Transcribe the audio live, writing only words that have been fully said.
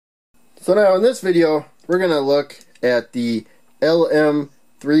So now in this video, we're going to look at the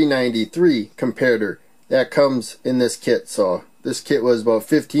LM393 comparator that comes in this kit. So this kit was about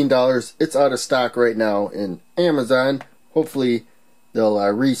 $15. It's out of stock right now in Amazon. Hopefully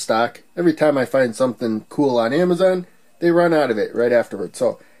they'll restock. Every time I find something cool on Amazon, they run out of it right afterwards.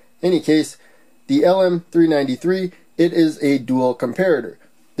 So in any case, the LM393, it is a dual comparator.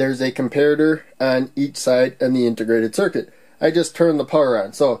 There's a comparator on each side in the integrated circuit. I just turned the power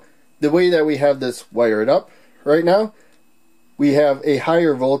on. So the way that we have this wired up right now, we have a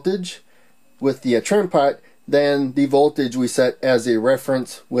higher voltage with the trim pot than the voltage we set as a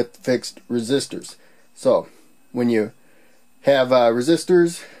reference with fixed resistors. So when you have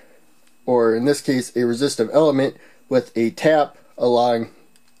resistors, or in this case a resistive element with a tap along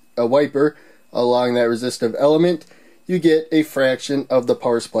a wiper along that resistive element, you get a fraction of the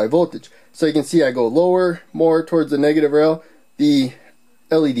power supply voltage. So you can see I go lower, more towards the negative rail, the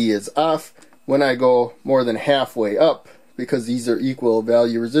LED is off. When I go more than halfway up, because these are equal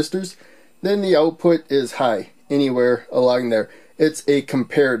value resistors, then the output is high anywhere along there. It's a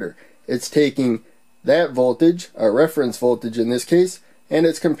comparator. It's taking that voltage, our reference voltage in this case, and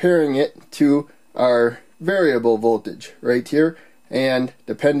it's comparing it to our variable voltage right here, and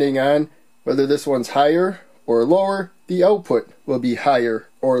depending on whether this one's higher or lower, the output will be higher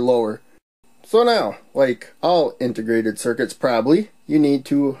or lower. So now, like all integrated circuits probably, you need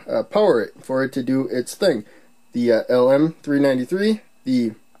to power it for it to do its thing. The LM393,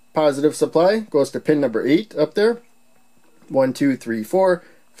 the positive supply goes to pin number 8 up there. 1, 2, 3, 4,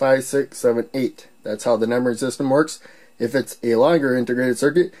 5, 6, 7, 8. That's how the numbering system works. If it's a longer integrated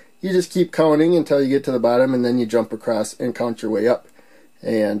circuit, you just keep counting until you get to the bottom, and then you jump across and count your way up.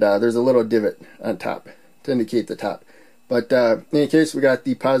 And there's a little divot on top to indicate the top. But in any case, we got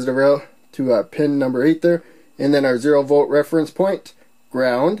the positive rail to pin number 8 there, and then our 0 volt reference point,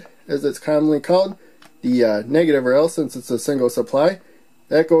 ground as it's commonly called. The negative rail, since it's a single supply,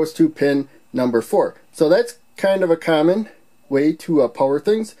 that goes to pin number 4. So that's kind of a common way to power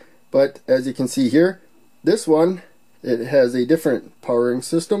things, but as you can see here, this one, it has a different powering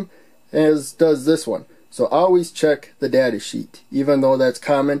system, as does this one. So always check the data sheet. Even though that's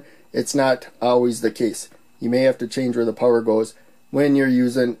common, it's not always the case. You may have to change where the power goes when you're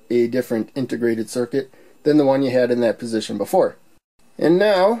using a different integrated circuit than the one you had in that position before. And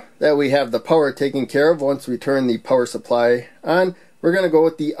now that we have the power taken care of, once we turn the power supply on, we're going to go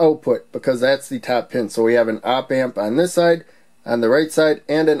with the output, because that's the top pin. So we have an op amp on this side, on the right side,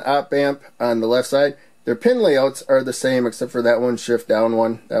 and an op amp on the left side. Their pin layouts are the same, except for that one shift down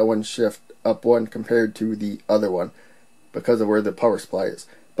one, that one shift up one compared to the other one, because of where the power supply is.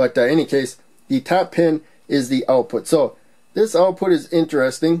 But in any case, the top pin is the output. So this output is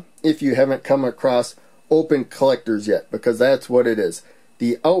interesting if you haven't come across open collectors yet, because that's what it is.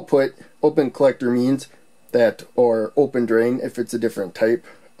 The output, open collector, means that, or open drain if it's a different type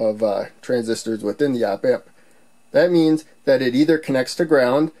of transistors within the op amp. That means that it either connects to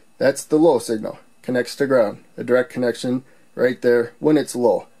ground, that's the low signal, connects to ground, a direct connection right there when it's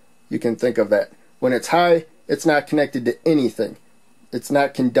low. You can think of that. When it's high, it's not connected to anything. It's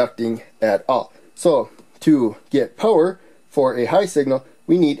not conducting at all. So to get power for a high signal,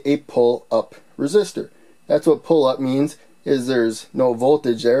 we need a pull-up resistor. That's what pull-up means, is there's no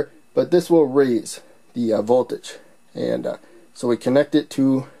voltage there, but this will raise the voltage. And so we connect it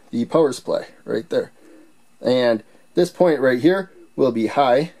to the power supply right there. And this point right here will be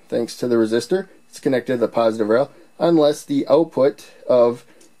high thanks to the resistor. It's connected to the positive rail, unless the output of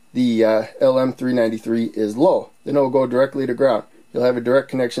the LM393 is low. Then it will go directly to ground. You'll have a direct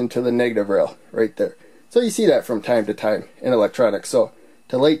connection to the negative rail right there. So you see that from time to time in electronics. So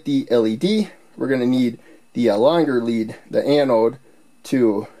to light the LED, we're going to need the longer lead, the anode,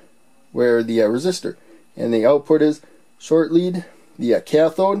 to where the resistor. And the output is short lead. The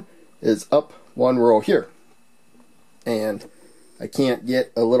cathode is up one row here. And I can't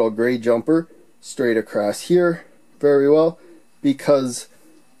get a little gray jumper straight across here very well, because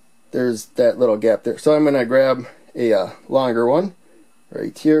there's that little gap there. So I'm going to grab a longer one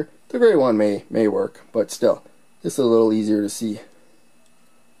right here. The gray one may work, but still, it's a little easier to see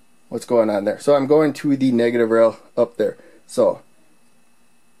what's going on there. So I'm going to the negative rail up there. So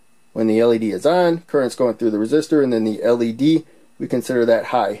when the LED is on, current's going through the resistor, and then the LED, we consider that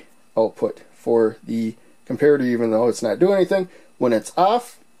high output for the comparator, even though it's not doing anything. When it's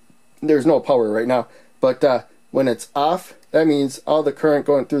off, there's no power right now, but when it's off, that means all the current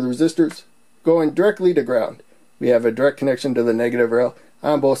going through the resistors going directly to ground. We have a direct connection to the negative rail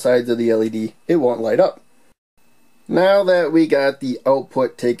on both sides of the LED. It won't light up. Now that we got the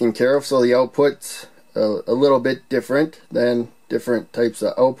output taken care of, so the output's a little bit different than different types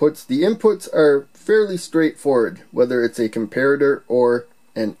of outputs. The inputs are fairly straightforward, whether it's a comparator or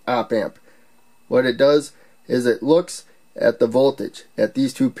an op amp. What it does is it looks at the voltage at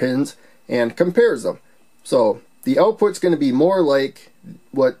these two pins and compares them. So the output's going to be more like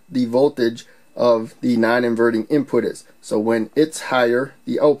what the voltage of the non-inverting input is. So when it's higher,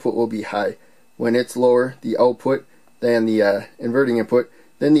 the output will be high. When it's lower, the output, than the inverting input,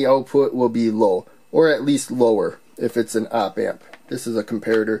 then the output will be low, or at least lower if it's an op amp. This is a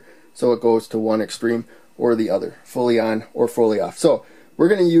comparator, so it goes to one extreme or the other, fully on or fully off. So we're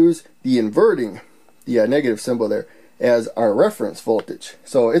going to use the inverting, the negative symbol there, as our reference voltage.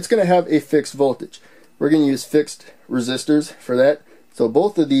 So it's going to have a fixed voltage. We're going to use fixed resistors for that. So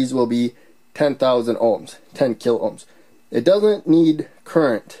both of these will be 10,000 ohms, 10 kilo ohms. It doesn't need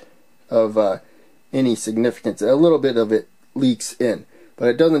current of any significance. A little bit of it leaks in, but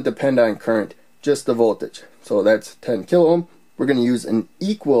it doesn't depend on current, just the voltage. So that's 10 kilo ohm. We're going to use an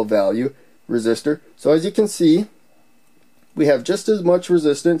equal value resistor. So as you can see, we have just as much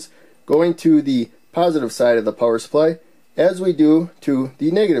resistance going to the positive side of the power supply as we do to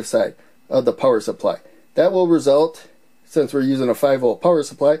the negative side of the power supply. That will result, since we're using a 5 volt power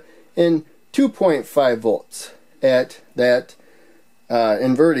supply, in 2.5 volts at that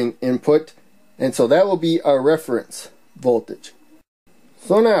inverting input, and so that will be our reference voltage.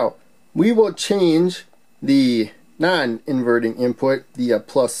 So now we will change the non-inverting input, the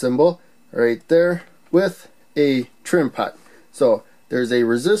plus symbol right there, with a trim pot. So there's a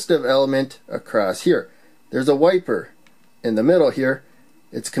resistive element across here. There's a wiper in the middle here.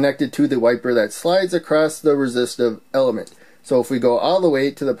 It's connected to the wiper that slides across the resistive element. So if we go all the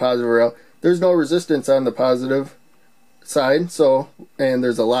way to the positive rail, there's no resistance on the positive side, so, and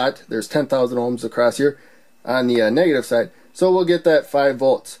there's 10,000 ohms across here on the negative side, so we'll get that 5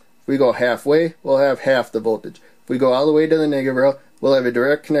 volts. If we go halfway, we'll have half the voltage. If we go all the way to the negative rail, we'll have a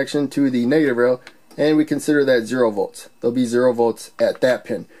direct connection to the negative rail, and we consider that 0 volts. There'll be 0 volts at that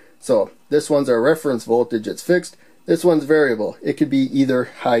pin. So this one's our reference voltage, it's fixed. This one's variable. It could be either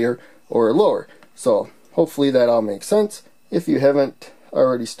higher or lower. So hopefully that all makes sense if you haven't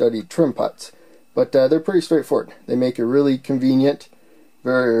already studied trim pots. But they're pretty straightforward. They make a really convenient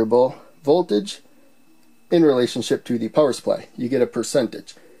variable voltage in relationship to the power supply. You get a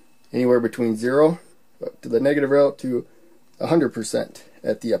percentage, anywhere between 0 up to the negative rail to 100%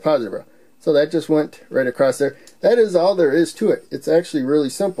 at the positive rail. So that just went right across there. That is all there is to it. It's actually really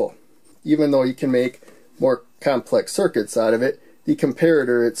simple. Even though you can make more complex circuits out of it, the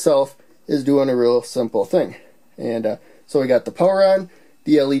comparator itself is doing a real simple thing. And so we got the power on,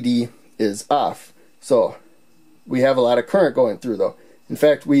 the LED is off. So we have a lot of current going through though. In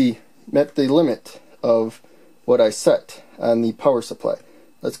fact, we met the limit of what I set on the power supply.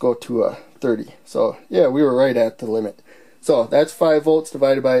 Let's go to 30. So yeah, we were right at the limit. So that's 5 volts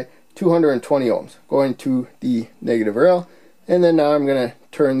divided by 220 ohms going to the negative rail. And then now I'm going to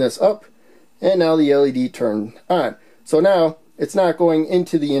turn this up, and now the LED turned on. So now it's not going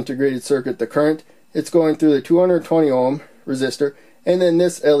into the integrated circuit, the current, it's going through the 220 ohm resistor, and then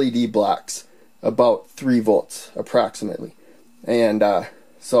this LED blocks about 3 volts approximately. And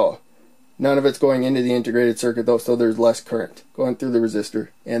so none of it's going into the integrated circuit though, so there's less current going through the resistor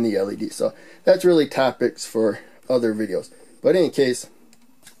and the LED. So that's really topics for other videos. But in any case,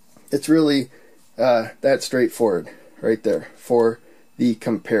 it's really that straightforward right there for the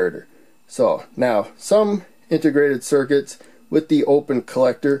comparator. So now some integrated circuits with the open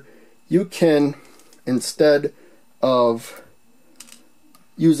collector, you can, instead of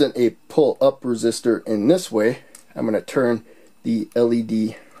using a pull up resistor in this way, I'm going to turn the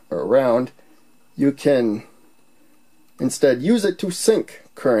LED around, you can instead use it to sink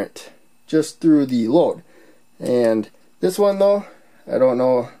current just through the load. And this one though, I don't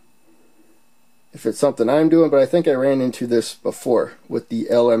know if it's something I'm doing, but I think I ran into this before with the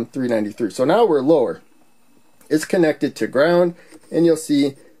LM393. So now we're lower. It's connected to ground, and you'll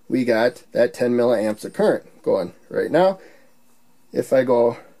see we got that 10 milliamps of current going right now. If I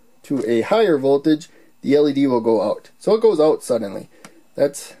go to a higher voltage, the LED will go out. So it goes out suddenly.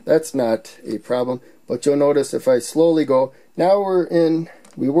 That's not a problem. But you'll notice if I slowly go, now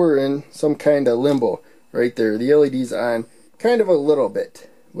we were in some kind of limbo right there. The LED's on kind of a little bit,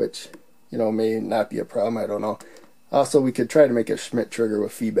 which, you know, may not be a problem, I don't know. Also, we could try to make a Schmidt trigger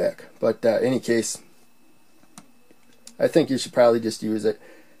with feedback. But in any case, I think you should probably just use it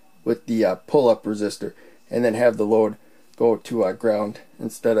with the pull-up resistor and then have the load go to ground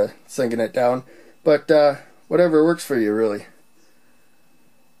instead of sinking it down. But whatever works for you, really.